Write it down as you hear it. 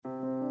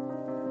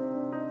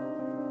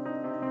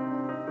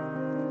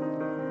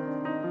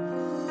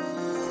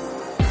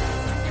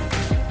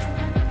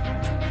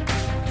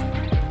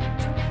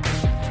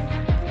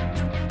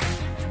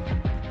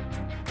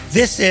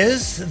This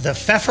is the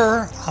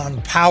Pfeffer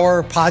on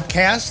Power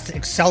podcast,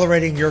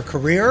 Accelerating Your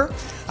Career.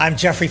 I'm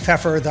Jeffrey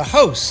Pfeffer, the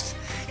host.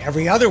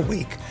 Every other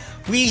week,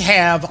 we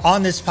have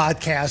on this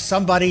podcast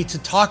somebody to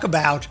talk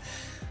about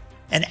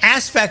an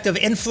aspect of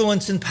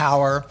influence and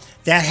power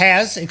that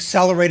has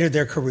accelerated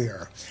their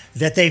career,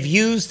 that they've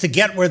used to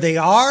get where they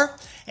are,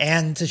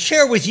 and to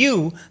share with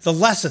you the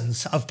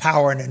lessons of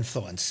power and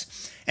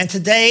influence. And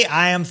today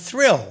I am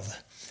thrilled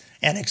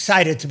and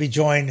excited to be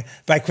joined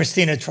by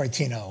Christina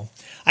Troitino.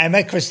 I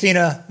met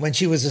Christina when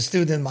she was a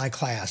student in my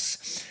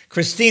class.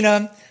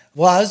 Christina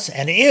was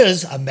and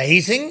is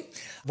amazing.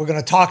 We're going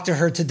to talk to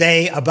her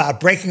today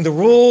about breaking the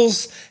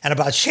rules and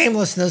about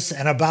shamelessness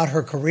and about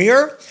her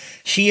career.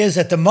 She is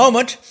at the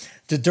moment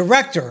the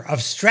Director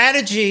of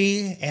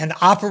Strategy and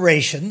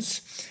Operations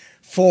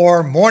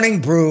for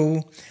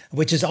Brew,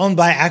 which is owned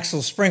by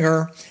Axel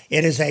Springer.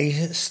 It is a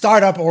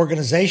startup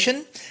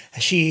organization.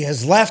 She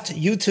has left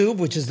YouTube,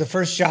 which is the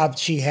first job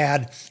she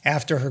had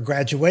after her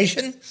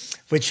graduation,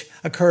 which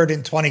occurred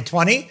in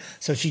 2020.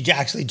 So she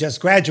actually just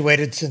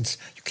graduated, since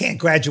you can't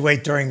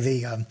graduate during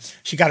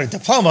she got her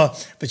diploma,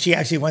 but she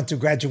actually went through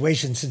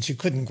graduation since you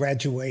couldn't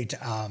graduate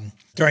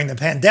during the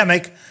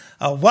pandemic.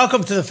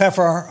 Welcome to the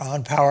Pfeffer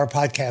on Power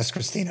podcast,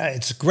 Christina.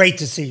 It's great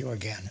to see you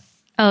again.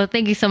 Oh,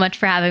 thank you so much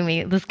for having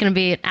me. This is going to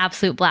be an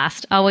absolute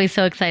blast. Always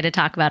so excited to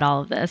talk about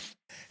all of this.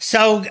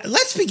 So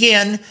let's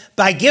begin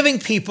by giving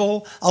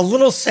people a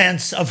little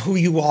sense of who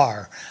you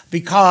are,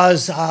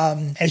 because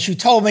as you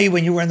told me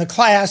when you were in the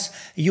class,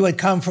 you had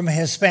come from a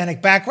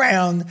Hispanic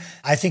background.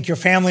 I think your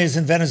family is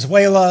in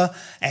Venezuela,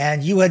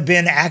 and you had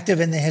been active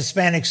in the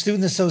Hispanic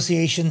Student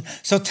Association.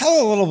 So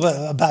tell a little bit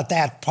about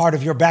that part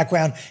of your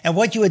background and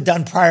what you had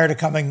done prior to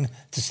coming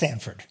to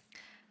Stanford.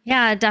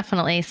 Yeah,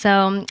 definitely.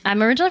 So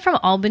I'm originally from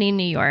Albany,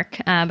 New York,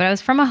 but I was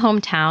from a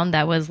hometown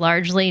that was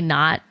largely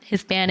not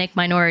Hispanic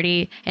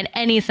minority in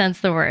any sense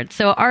of the word.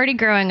 So already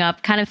growing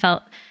up, kind of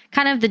felt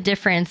the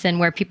difference in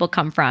where people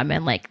come from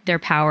and like their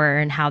power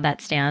and how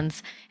that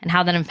stands and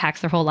how that impacts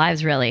their whole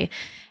lives, really.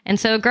 And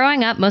so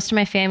growing up, most of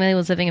my family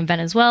was living in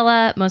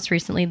Venezuela. Most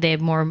recently, they've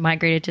more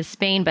migrated to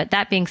Spain. But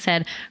that being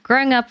said,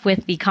 growing up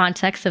with the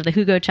context of the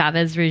Hugo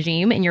Chavez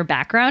regime in your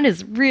background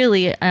is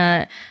really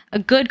a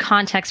good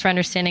context for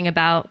understanding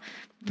about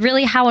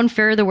really how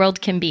unfair the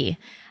world can be.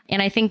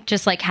 And I think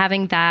just like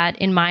having that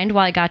in mind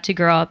while I got to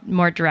grow up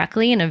more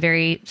directly in a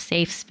very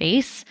safe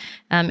space,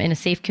 in a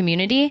safe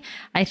community,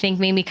 I think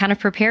made me kind of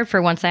prepared for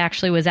once I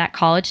actually was at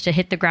college to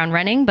hit the ground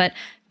running, but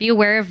be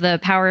aware of the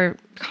power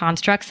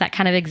constructs that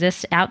kind of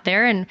exist out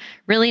there and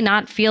really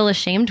not feel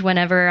ashamed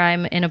whenever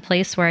I'm in a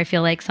place where I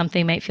feel like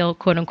something might feel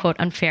quote unquote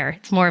unfair.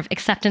 It's more of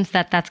acceptance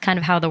that that's kind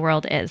of how the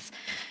world is.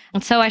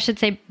 And so I should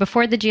say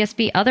before the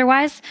GSB,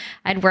 otherwise,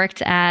 I'd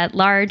worked at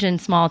large and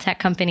small tech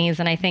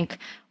companies. And I think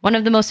one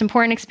of the most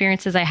important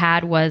experiences I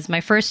had was my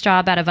first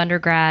job out of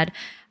undergrad.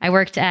 I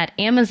worked at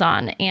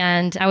Amazon,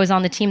 and I was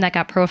on the team that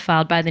got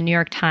profiled by the New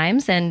York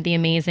Times and the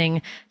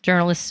amazing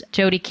journalist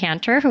Jodi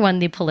Kantor, who won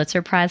the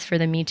Pulitzer Prize for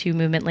the Me Too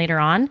movement later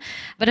on.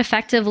 But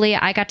effectively,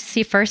 I got to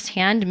see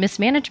firsthand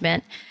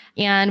mismanagement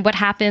and what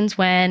happens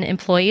when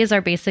employees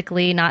are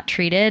basically not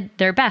treated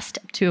their best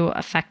to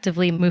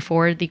effectively move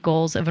forward the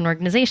goals of an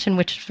organization,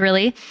 which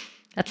really,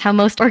 that's how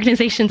most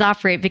organizations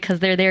operate because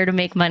they're there to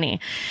make money.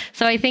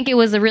 So I think it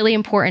was a really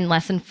important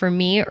lesson for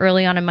me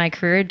early on in my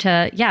career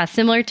to,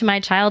 similar to my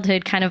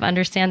childhood, kind of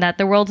understand that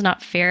the world's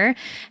not fair.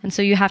 And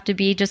so you have to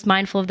be just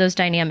mindful of those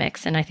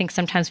dynamics. And I think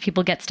sometimes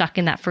people get stuck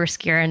in that first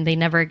gear and they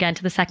never get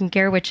into the second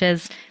gear, which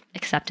is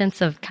acceptance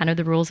of kind of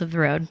the rules of the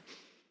road.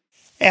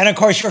 And of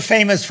course, you're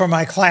famous for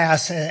my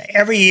class.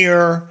 Every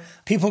year,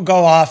 people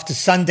go off to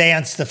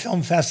Sundance, the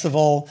film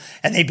festival,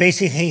 and they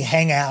basically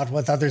hang out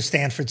with other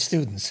Stanford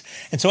students.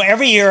 And so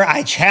every year,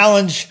 I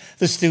challenge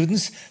the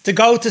students to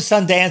go to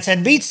Sundance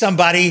and meet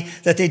somebody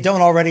that they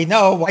don't already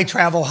know. Why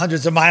travel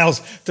hundreds of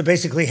miles to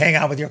basically hang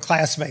out with your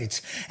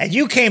classmates? And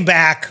you came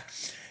back.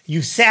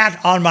 You sat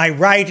on my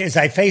right as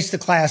I faced the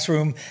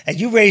classroom, and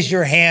you raised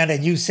your hand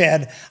and you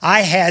said,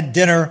 I had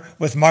dinner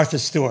with Martha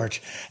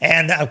Stewart.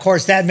 And of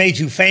course, that made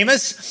you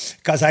famous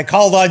because I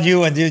called on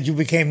you and you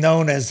became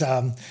known as,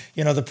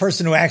 the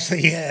person who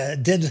actually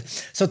did.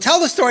 So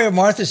tell the story of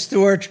Martha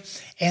Stewart.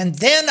 And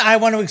then I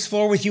want to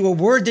explore with you a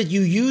word that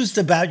you used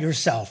about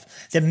yourself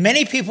that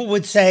many people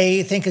would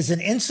think is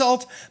an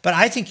insult, but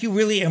I think you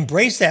really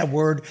embrace that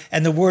word,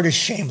 and the word is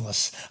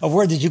shameless, a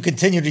word that you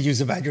continue to use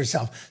about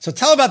yourself. So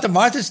tell about the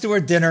Martha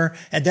Stewart dinner,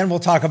 and then we'll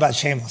talk about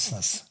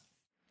shamelessness.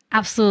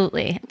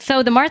 Absolutely.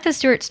 So the Martha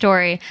Stewart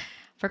story,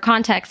 for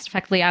context,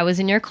 effectively, I was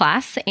in your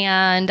class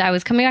and I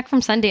was coming back from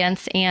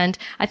Sundance, and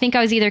I think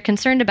I was either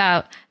concerned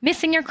about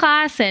missing your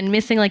class and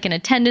missing like an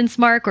attendance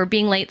mark or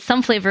being late.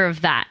 Some flavor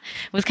of that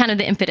was kind of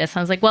the impetus. I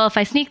was like, well, if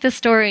I sneak this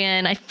story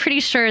in, I'm pretty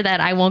sure that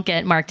I won't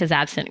get marked as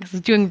absent because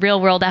it's doing real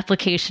world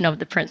application of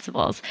the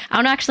principles. I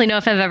don't actually know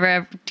if I've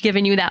ever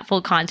given you that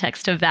full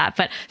context of that,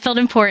 but felt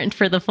important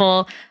for the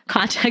full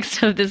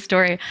context of this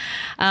story.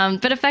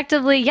 But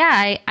effectively,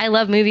 I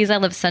love movies. I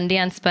love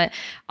Sundance, but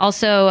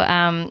also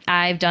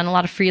I've done a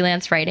lot of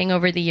freelance writing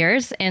over the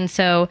years. And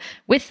so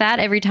with that,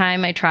 every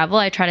time I travel,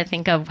 I try to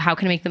think of how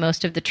can I make the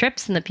most of the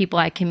trips and the people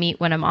I can meet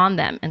when I'm on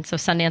them. And so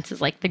Sundance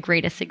is like the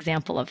greatest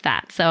example of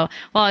that. So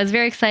while I was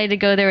very excited to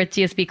go there with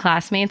GSB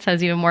classmates, I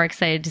was even more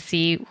excited to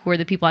see who are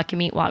the people I can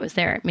meet while I was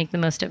there, make the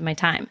most of my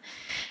time.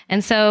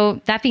 And so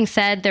that being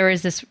said, there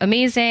was this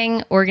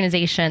amazing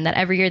organization that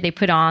every year they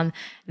put on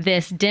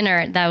this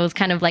dinner that was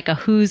kind of like a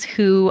who's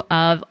who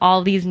of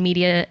all these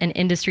media and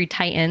industry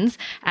titans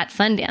at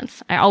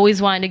Sundance. I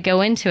always wanted to go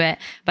into it,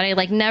 but I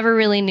like never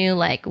really knew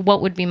like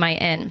what would be my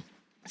in.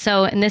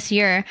 So in this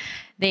year,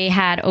 they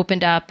had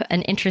opened up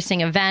an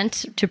interesting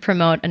event to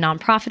promote a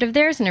nonprofit of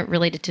theirs, and it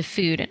related to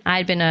food.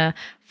 I'd been a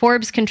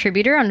Forbes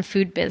contributor on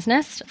food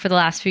business for the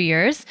last few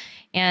years.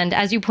 And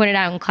as you pointed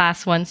out in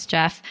class once,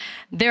 Jeff,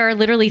 there are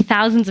literally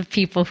thousands of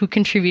people who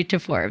contribute to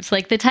Forbes.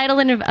 Like the title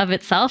in of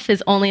itself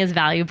is only as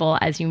valuable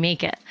as you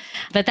make it.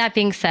 But that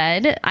being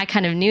said, I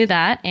kind of knew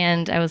that.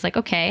 And I was like,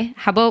 okay,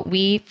 how about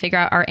we figure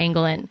out our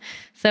angle in?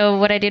 So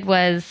what I did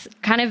was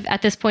kind of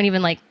at this point,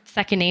 even like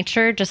second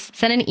nature, just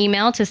sent an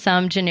email to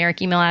some generic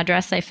email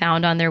address I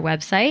found on their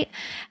website.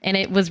 And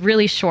it was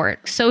really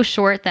short, so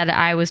short that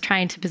I was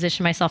trying to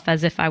position myself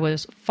as if I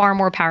was far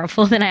more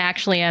powerful than I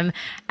actually am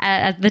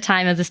at the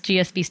time as this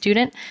GSB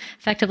student.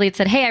 Effectively, it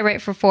said, hey, I write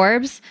for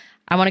Forbes.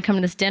 I want to come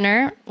to this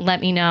dinner.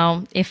 Let me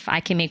know if I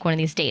can make one of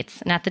these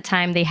dates. And at the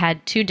time, they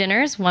had two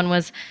dinners. One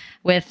was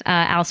with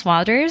Alice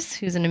Waters,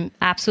 who's an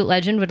absolute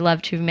legend, would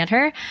love to have met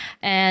her.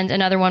 And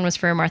another one was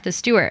for Martha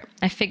Stewart.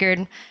 I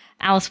figured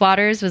Alice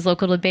Waters was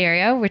local to the Bay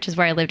Area, which is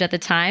where I lived at the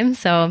time.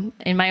 So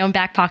in my own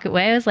back pocket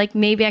way, I was like,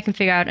 maybe I can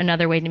figure out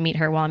another way to meet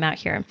her while I'm out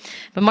here.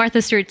 But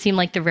Martha Stewart seemed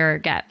like the rarer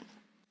get.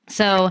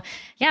 So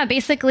yeah,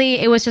 basically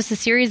it was just a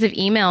series of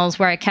emails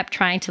where I kept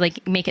trying to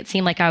like make it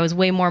seem like I was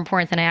way more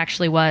important than I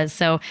actually was.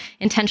 So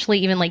intentionally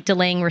even like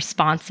delaying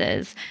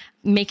responses,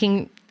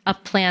 making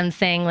up plans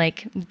saying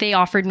like they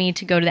offered me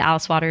to go to the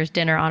Alice Waters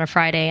dinner on a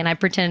Friday and I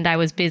pretended I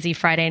was busy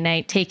Friday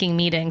night taking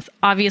meetings.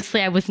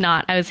 Obviously I was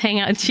not. I was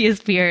hanging out with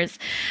GSBers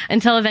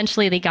until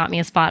eventually they got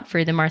me a spot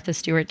for the Martha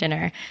Stewart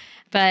dinner.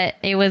 But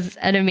it was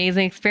an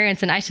amazing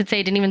experience. And I should say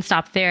it didn't even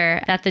stop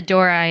there. At the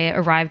door, I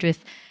arrived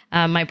with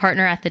my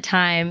partner at the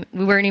time.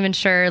 We weren't even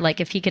sure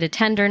like if he could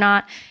attend or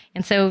not.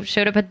 And so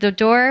showed up at the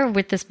door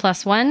with this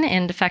 +1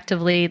 and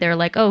effectively they're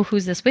like, oh,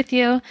 who's this with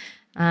you?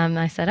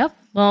 I said, oh,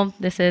 well,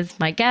 this is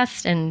my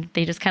guest. And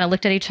they just kind of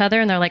looked at each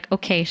other and they're like,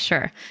 okay,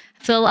 sure.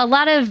 So a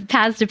lot of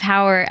paths to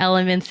power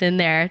elements in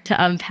there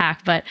to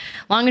unpack. But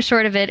long and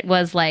short of it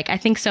was like, I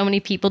think so many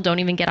people don't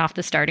even get off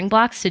the starting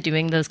blocks to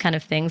doing those kind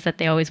of things that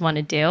they always want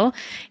to do.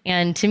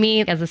 And to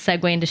me, as a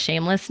segue into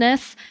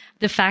shamelessness,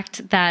 the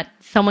fact that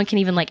someone can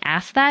even like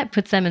ask that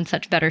puts them in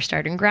such better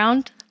starting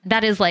ground.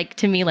 That is like,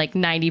 to me, like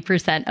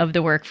 90% of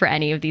the work for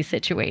any of these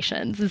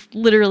situations is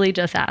literally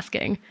just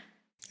asking.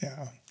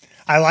 Yeah.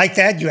 I like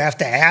that. You have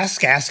to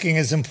ask. Asking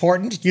is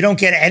important. You don't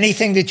get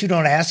anything that you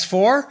don't ask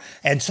for.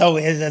 And so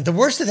the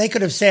worst that they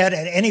could have said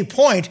at any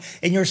point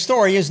in your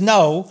story is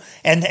no.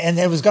 And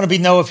there was going to be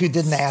no if you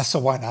didn't ask, so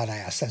why not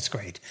ask? That's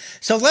great.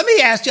 So let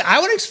me ask you, I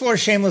want to explore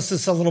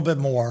shamelessness a little bit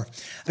more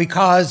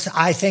because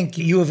I think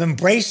you have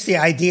embraced the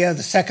idea,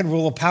 the second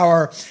rule of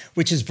power,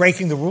 which is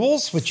breaking the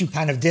rules, which you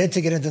kind of did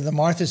to get into the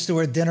Martha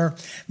Stewart dinner.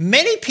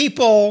 Many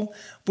people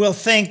will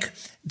think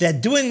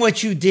that doing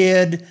what you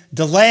did,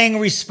 delaying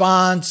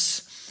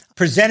response,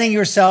 presenting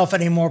yourself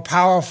in a more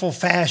powerful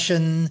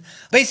fashion,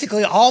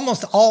 basically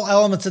almost all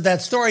elements of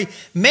that story,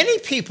 many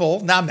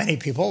people, not many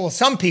people, well,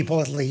 some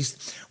people at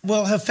least,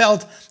 will have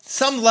felt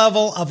some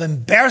level of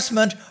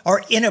embarrassment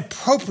or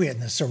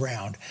inappropriateness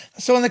around.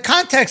 So in the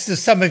context of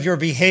some of your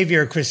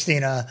behavior,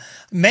 Christina,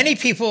 many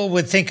people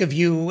would think of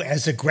you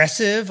as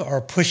aggressive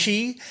or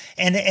pushy,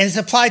 and as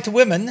applied to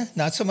women,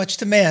 not so much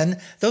to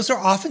men, those are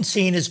often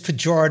seen as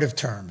pejorative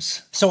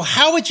terms. So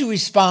how would you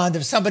respond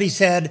if somebody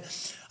said,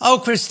 oh,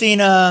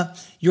 Christina,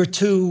 you're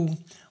too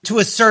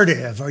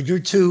assertive or you're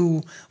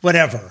too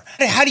whatever?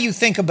 How do you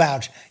think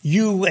about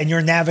you and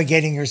your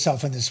navigating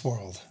yourself in this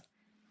world?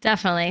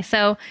 Definitely.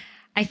 So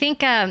I think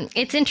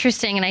it's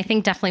interesting, and I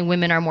think definitely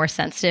women are more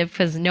sensitive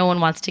because no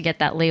one wants to get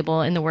that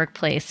label in the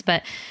workplace.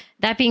 But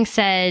that being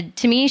said,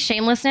 to me,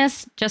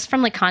 shamelessness, just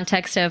from the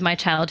context of my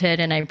childhood,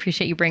 and I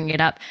appreciate you bringing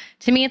it up,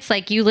 to me, it's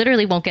like you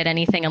literally won't get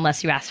anything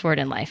unless you ask for it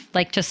in life.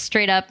 Like just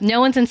straight up, no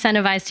one's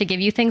incentivized to give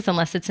you things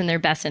unless it's in their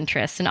best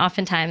interest. And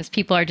oftentimes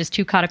people are just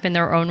too caught up in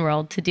their own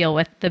world to deal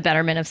with the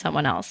betterment of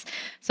someone else.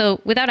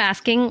 So without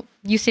asking,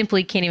 you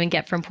simply can't even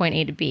get from point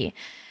A to B.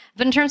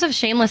 But in terms of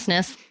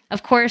shamelessness,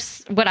 of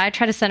course, what I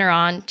try to center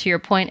on, to your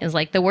point, is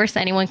like the worst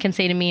anyone can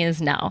say to me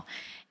is no.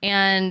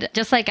 And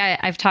just like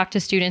I've talked to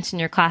students in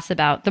your class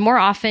about, the more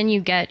often you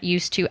get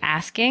used to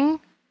asking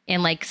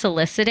and like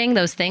soliciting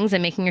those things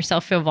and making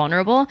yourself feel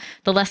vulnerable,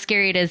 the less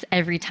scary it is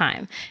every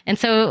time. And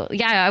so,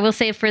 yeah, I will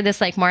say for this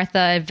like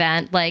Martha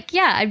event, like,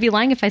 yeah, I'd be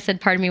lying if I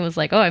said part of me was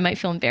like, oh, I might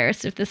feel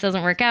embarrassed if this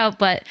doesn't work out,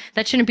 but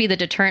that shouldn't be the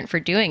deterrent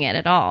for doing it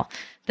at all.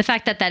 The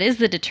fact that that is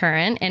the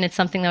deterrent and it's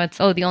something that's,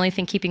 oh, the only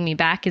thing keeping me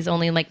back is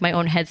only like my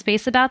own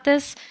headspace about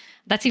this,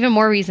 that's even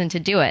more reason to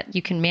do it.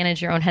 You can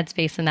manage your own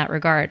headspace in that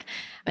regard.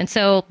 And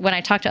so when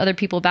I talk to other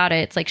people about it,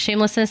 it's like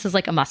shamelessness is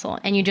like a muscle,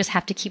 and you just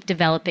have to keep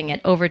developing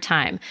it over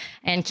time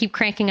and keep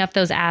cranking up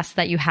those asks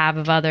that you have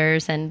of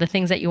others and the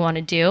things that you want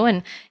to do.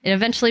 And it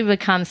eventually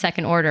becomes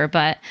second order.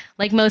 But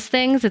like most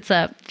things, it's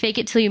a fake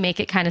it till you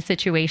make it kind of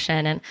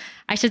situation. And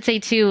I should say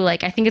too,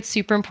 like, I think it's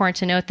super important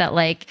to note that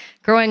like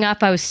growing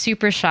up, I was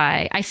super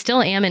shy. I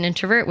still am an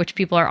introvert, which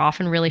people are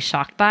often really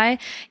shocked by.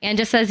 And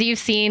just as you've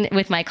seen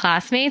with my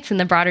classmates in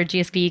the broader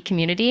GSB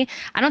community,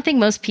 I don't think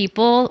most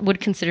people would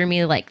consider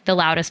me like the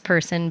loudest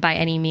person by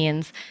any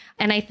means.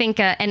 And I think,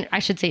 and I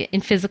should say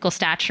in physical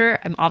stature,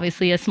 I'm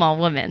obviously a small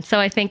woman. So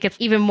I think it's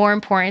even more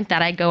important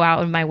that I go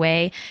out of my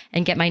way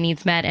and get my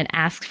needs met and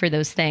ask for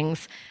those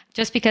things.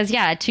 Just because,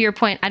 yeah, to your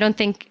point, I don't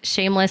think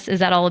shameless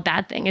is at all a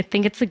bad thing. I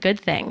think it's a good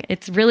thing.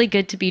 It's really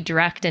good to be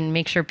direct and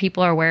make sure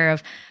people are aware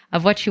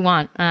of what you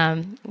want.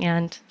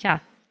 And yeah,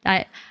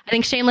 I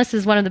think shameless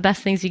is one of the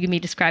best things you can be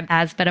described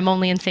as, but I'm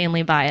only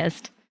insanely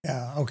biased.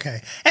 Yeah,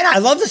 okay. And I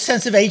love the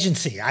sense of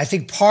agency. I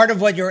think part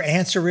of what your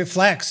answer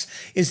reflects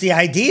is the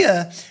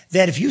idea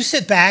that if you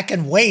sit back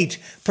and wait,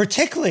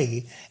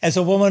 particularly as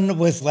a woman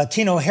with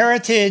Latino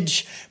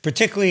heritage,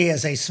 particularly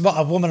as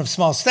a woman of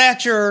small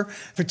stature,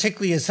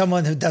 particularly as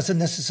someone who doesn't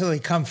necessarily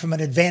come from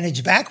an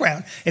advantaged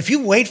background, if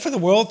you wait for the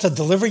world to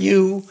deliver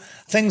you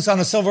things on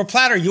a silver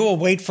platter, you will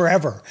wait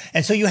forever.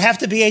 And so you have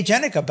to be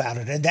agentic about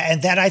it.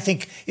 And that I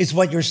think is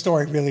what your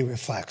story really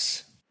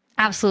reflects.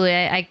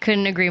 Absolutely. I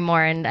couldn't agree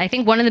more. And I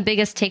think one of the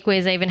biggest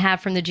takeaways I even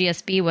have from the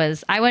GSB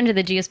was I went to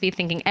the GSB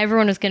thinking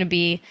everyone was going to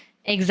be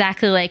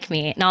exactly like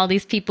me, and all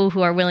these people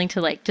who are willing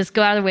to like just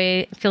go out of the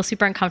way, feel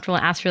super uncomfortable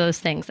and ask for those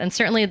things. And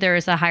certainly there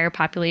is a higher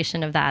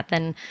population of that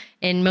than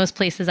in most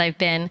places I've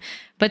been,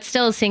 but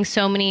still seeing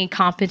so many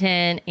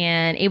competent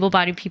and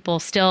able-bodied people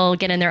still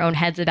get in their own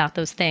heads about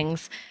those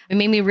things. It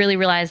made me really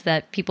realize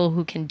that people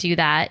who can do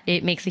that,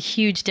 it makes a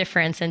huge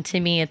difference. And to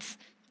me, it's,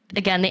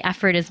 again, the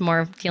effort is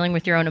more dealing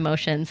with your own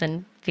emotions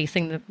and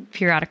facing the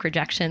periodic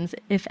rejections,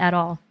 if at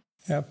all.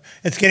 Yep.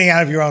 It's getting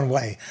out of your own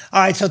way.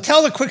 All right. So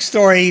tell a quick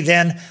story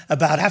then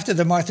about after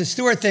the Martha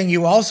Stewart thing,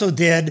 you also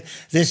did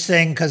this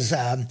thing because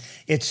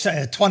it's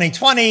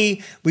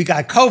 2020. We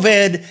got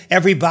COVID.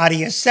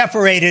 Everybody is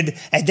separated.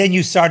 And then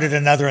you started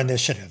another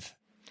initiative.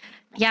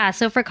 Yeah.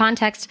 So for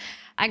context,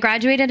 I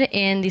graduated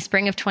in the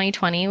spring of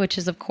 2020, which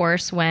is, of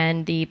course,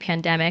 when the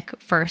pandemic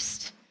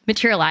first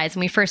materialized and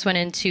we first went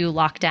into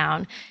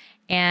lockdown.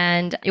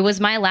 And it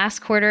was my last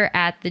quarter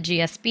at the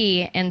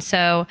GSB. And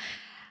so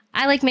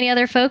I, like many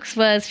other folks,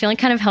 was feeling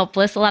kind of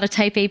helpless. A lot of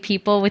type A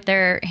people with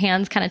their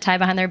hands kind of tied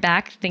behind their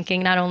back,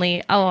 thinking not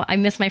only, oh, I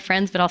miss my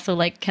friends, but also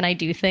like, can I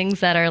do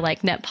things that are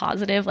like net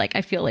positive? Like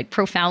I feel like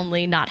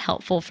profoundly not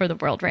helpful for the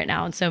world right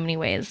now in so many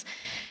ways.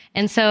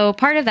 And so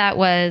part of that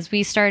was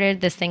we started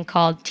this thing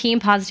called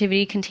Team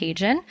Positivity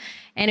Contagion.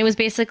 And it was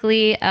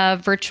basically a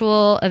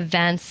virtual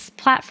events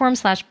platform /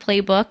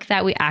 playbook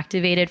that we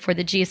activated for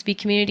the GSB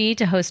community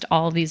to host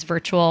all of these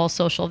virtual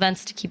social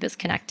events to keep us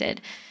connected.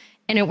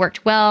 And it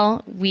worked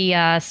well. We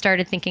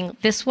started thinking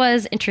this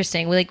was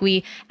interesting.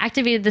 We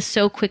activated this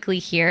so quickly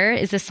here.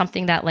 Is this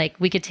something that like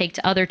we could take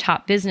to other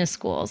top business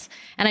schools?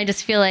 And I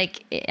just feel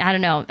like, I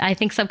don't know, I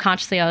think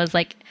subconsciously I was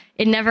like,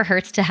 it never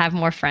hurts to have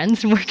more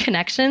friends and more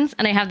connections,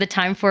 and I have the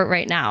time for it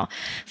right now.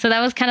 So that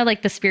was kind of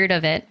like the spirit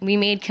of it. We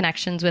made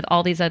connections with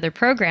all these other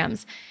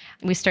programs.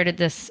 We started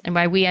this, and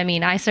by we, I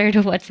mean I started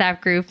a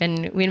WhatsApp group,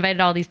 and we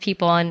invited all these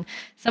people, and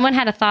someone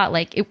had a thought,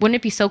 like, wouldn't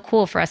it be so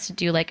cool for us to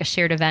do like a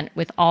shared event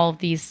with all of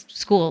these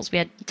schools? We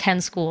had 10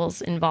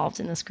 schools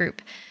involved in this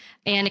group.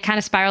 And it kind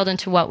of spiraled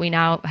into what we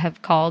now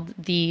have called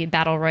the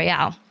Battle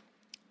Royale,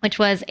 which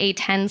was a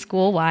 10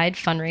 school-wide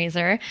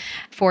fundraiser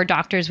for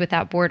Doctors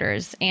Without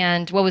Borders.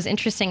 And what was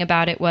interesting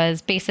about it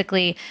was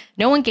basically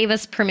no one gave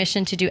us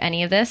permission to do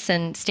any of this.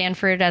 And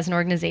Stanford as an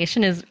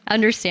organization is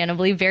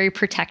understandably very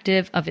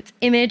protective of its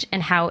image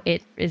and how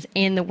it is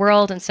in the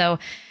world. And so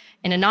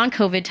in a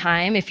non-COVID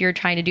time, if you're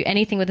trying to do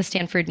anything with a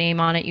Stanford name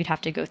on it, you'd have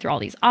to go through all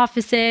these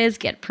offices,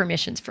 get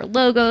permissions for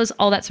logos,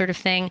 all that sort of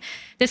thing.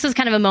 This was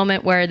kind of a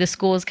moment where the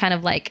school is kind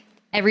of like,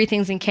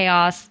 everything's in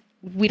chaos.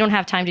 We don't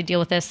have time to deal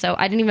with this. So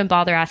I didn't even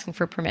bother asking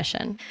for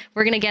permission.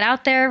 We're going to get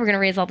out there. We're going to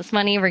raise all this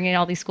money. We're going to get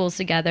all these schools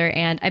together.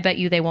 And I bet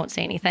you they won't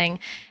say anything.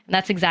 And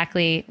that's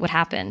exactly what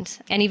happened.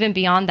 And even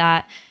beyond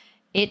that,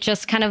 it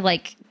just kind of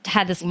like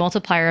had this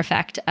multiplier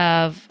effect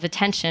of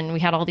attention.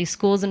 We had all these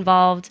schools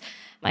involved.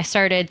 I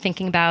started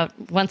thinking about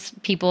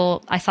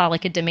I saw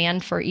like a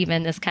demand for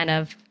even this kind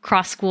of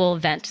cross-school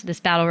event, this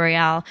Battle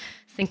Royale,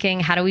 thinking,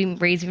 how do we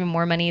raise even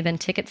more money than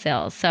ticket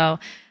sales? So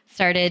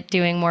started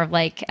doing more of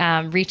like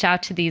reach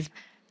out to these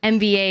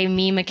NBA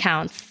meme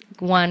accounts,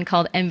 one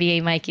called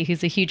NBA Mikey,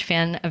 who's a huge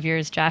fan of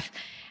yours, Jeff,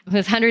 who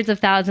has hundreds of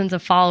thousands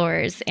of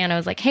followers. And I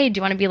was like, hey, do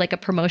you want to be like a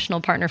promotional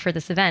partner for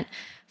this event?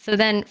 So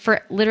then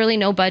for literally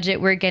no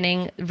budget, we're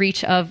getting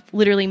reach of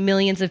literally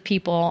millions of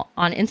people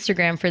on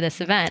Instagram for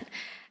this event.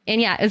 And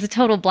yeah, it was a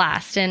total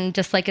blast. And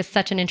just like it's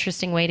such an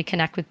interesting way to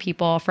connect with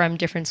people from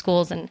different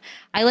schools. And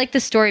I like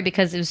this story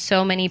because there's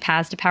so many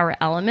paths to power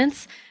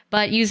elements.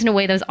 but used in a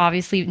way that was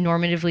obviously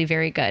normatively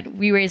very good.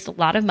 We raised a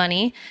lot of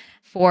money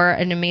for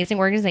an amazing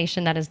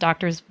organization that is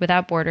Doctors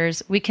Without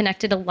Borders. We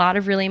connected a lot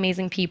of really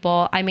amazing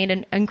people. I made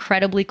an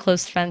incredibly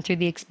close friend through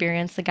the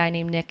experience, a guy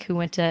named Nick who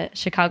went to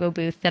Chicago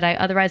Booth that I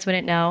otherwise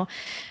wouldn't know.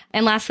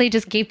 And lastly,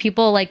 just gave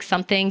people like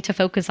something to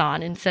focus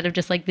on instead of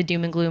just like the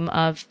doom and gloom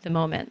of the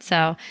moment.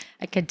 So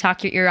I could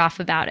talk your ear off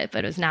about it,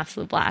 but it was an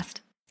absolute blast.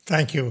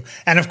 Thank you.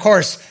 And of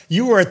course,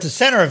 you were at the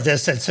center of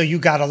this. And so you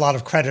got a lot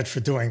of credit for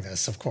doing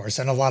this, of course,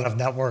 and a lot of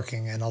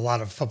networking and a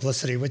lot of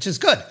publicity, which is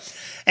good.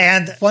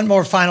 And one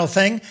more final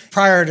thing.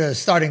 Prior to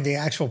starting the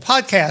actual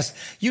podcast,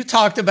 you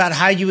talked about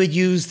how you had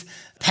used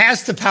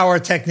pass the power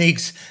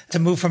techniques to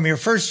move from your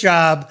first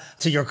job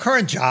to your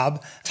current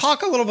job.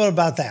 Talk a little bit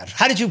about that.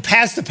 How did you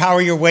pass the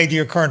power your way to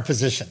your current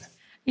position?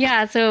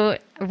 Yeah. So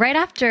right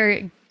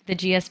after the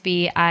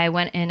GSB, I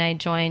went and I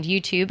joined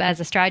YouTube as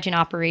a strategy and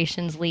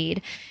operations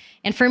lead.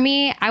 And for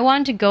me, I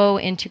wanted to go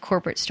into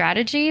corporate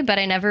strategy, but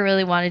I never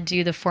really wanted to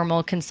do the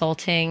formal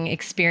consulting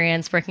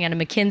experience working at a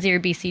McKinsey or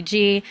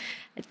BCG.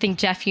 I think,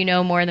 Jeff, you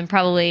know more than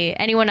probably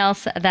anyone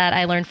else that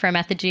I learned from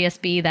at the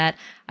GSB that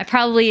I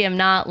probably am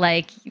not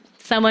like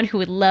someone who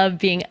would love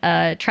being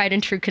a tried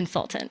and true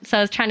consultant. So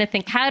I was trying to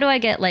think, how do I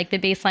get like the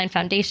baseline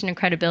foundation and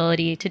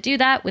credibility to do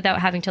that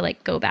without having to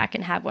like go back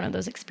and have one of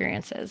those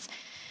experiences?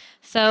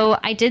 So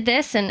I did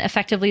this, and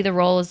effectively the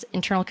role is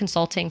internal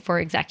consulting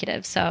for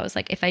executives. So I was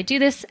like, if I do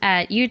this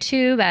at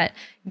YouTube, at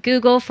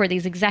Google for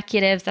these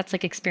executives, that's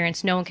like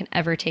experience no one can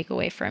ever take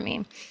away from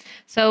me.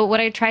 So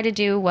what I tried to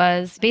do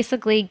was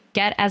basically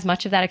get as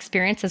much of that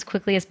experience as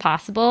quickly as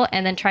possible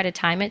and then try to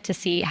time it to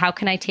see how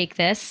can I take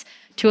this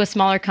to a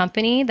smaller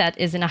company that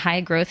is in a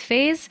high growth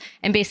phase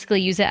and basically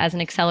use it as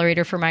an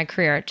accelerator for my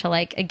career to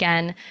like,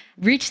 again,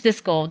 reach this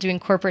goal, doing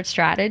corporate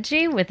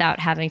strategy without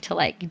having to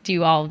like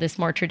do all of this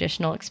more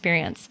traditional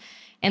experience.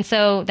 And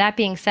so that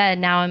being said,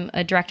 now I'm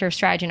a director of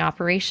strategy and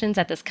operations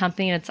at this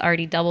company that's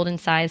already doubled in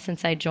size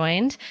since I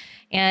joined.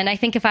 And I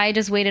think if I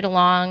just waited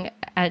along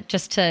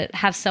just to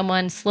have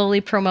someone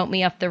slowly promote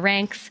me up the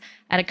ranks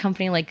at a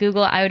company like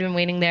Google, I would have been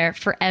waiting there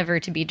forever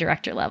to be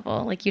director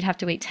level. Like you'd have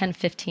to wait 10,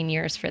 15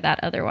 years for that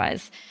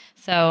otherwise.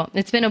 So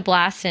it's been a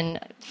blast. And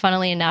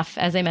funnily enough,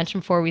 as I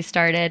mentioned before we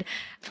started,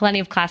 plenty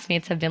of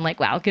classmates have been like,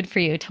 wow, good for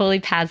you. Totally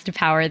paths to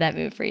power that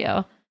move for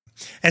you.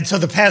 And so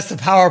the pass the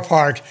power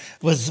part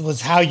was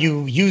how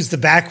you used the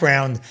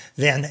background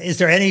then. Is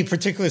there any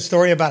particular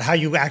story about how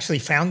you actually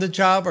found the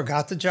job or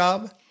got the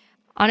job?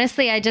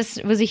 Honestly, I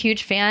just was a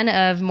huge fan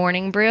of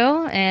Morning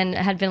Brew and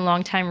had been a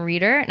longtime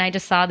reader, and I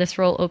just saw this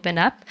role open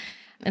up.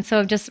 And so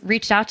I've just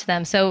reached out to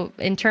them. So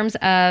in terms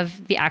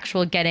of the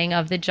actual getting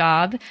of the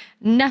job,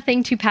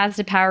 nothing too paths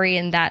to power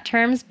in that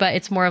terms, but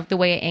it's more of the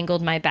way I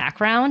angled my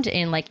background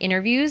in like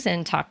interviews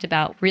and talked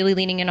about really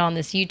leaning in on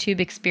this YouTube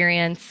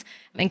experience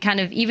and kind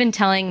of even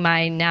telling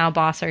my now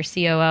boss, our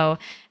COO,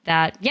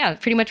 that, yeah,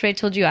 pretty much what I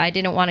told you. I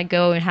didn't want to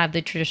go and have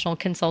the traditional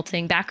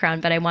consulting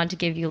background, but I wanted to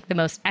give you the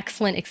most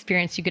excellent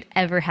experience you could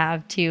ever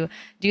have to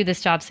do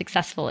this job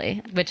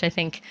successfully, which I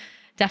think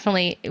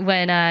definitely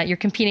when you're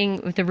competing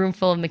with a room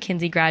full of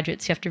McKinsey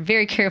graduates, you have to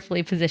very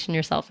carefully position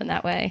yourself in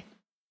that way.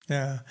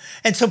 Yeah.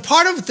 And so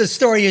part of the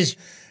story is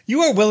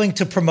you are willing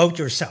to promote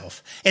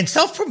yourself. And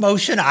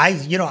self-promotion, I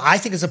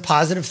think is a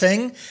positive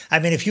thing. I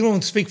mean, if you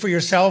don't speak for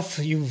yourself,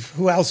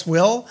 who else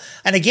will?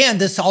 And again,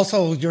 this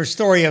also, your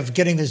story of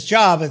getting this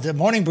job at the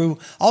Morning Brew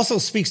also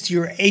speaks to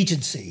your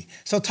agency.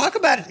 So talk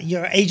about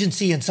your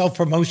agency and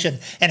self-promotion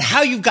and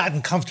how you've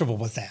gotten comfortable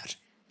with that.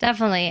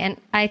 Definitely.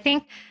 And I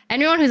think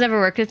anyone who's ever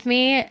worked with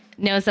me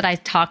knows that I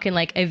talk in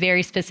like a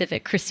very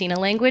specific Christina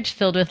language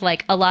filled with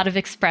like a lot of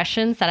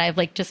expressions that I've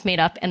like just made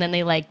up and then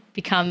they like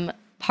become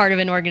part of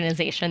an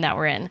organization that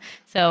we're in.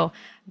 So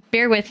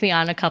bear with me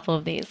on a couple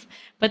of these.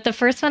 But the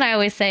first one I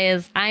always say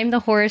is, I'm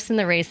the horse in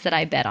the race that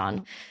I bet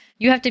on.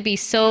 You have to be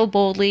so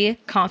boldly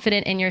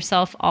confident in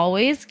yourself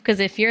always, because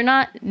if you're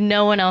not,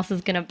 no one else is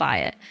going to buy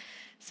it.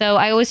 So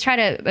I always try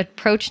to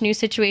approach new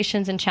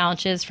situations and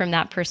challenges from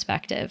that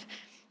perspective.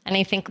 And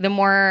I think the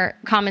more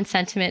common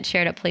sentiment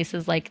shared at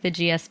places like the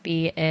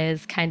GSB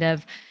is kind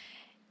of,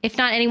 if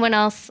not anyone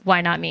else,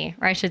 why not me?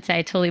 Or I should say,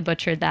 I totally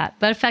butchered that.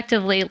 But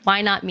effectively,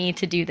 why not me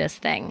to do this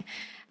thing?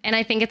 And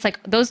I think it's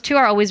like those two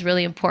are always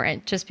really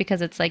important just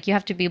because it's like you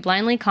have to be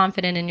blindly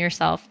confident in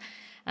yourself,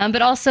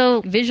 but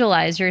also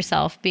visualize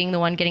yourself being the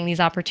one getting these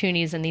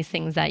opportunities and these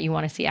things that you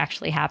want to see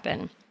actually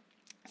happen.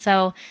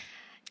 So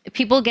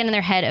people get in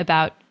their head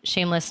about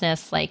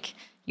shamelessness, like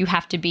you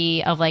have to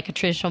be of like a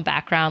traditional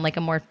background, like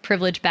a more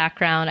privileged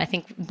background. I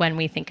think when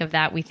we think of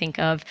that, we think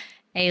of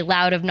a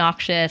loud,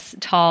 obnoxious,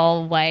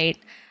 tall, white,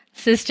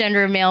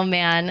 cisgender male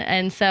man.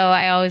 And so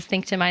I always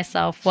think to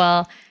myself,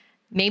 well,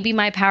 maybe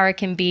my power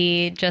can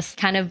be just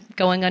kind of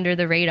going under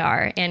the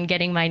radar and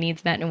getting my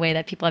needs met in a way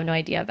that people have no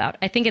idea about.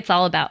 I think it's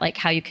all about like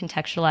how you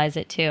contextualize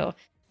it too.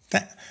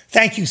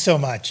 Thank you so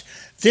much.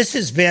 This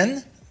has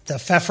been the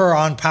Pfeffer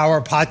on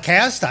Power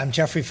podcast. I'm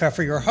Jeffrey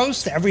Pfeffer, your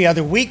host. Every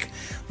other week,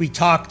 we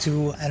talk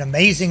to an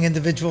amazing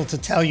individual to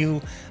tell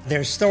you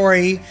their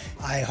story.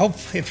 I hope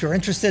if you're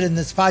interested in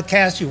this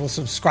podcast, you will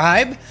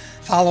subscribe.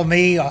 Follow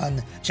me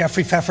on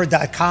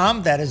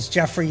jeffreypfeffer.com. That is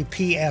Jeffrey,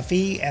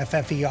 Pfeffer.com.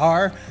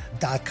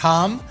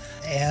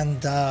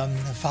 And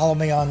follow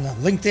me on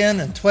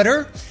LinkedIn and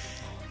Twitter.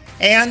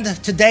 And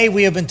today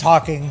we have been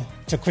talking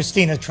to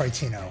Christina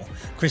Troitino.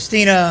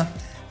 Christina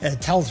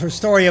tells her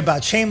story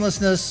about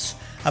shamelessness,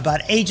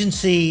 about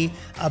agency,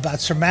 about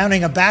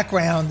surmounting a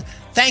background.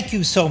 Thank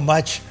you so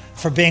much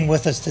for being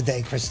with us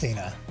today,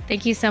 Christina.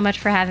 Thank you so much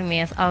for having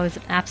me. It's always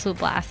an absolute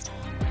blast.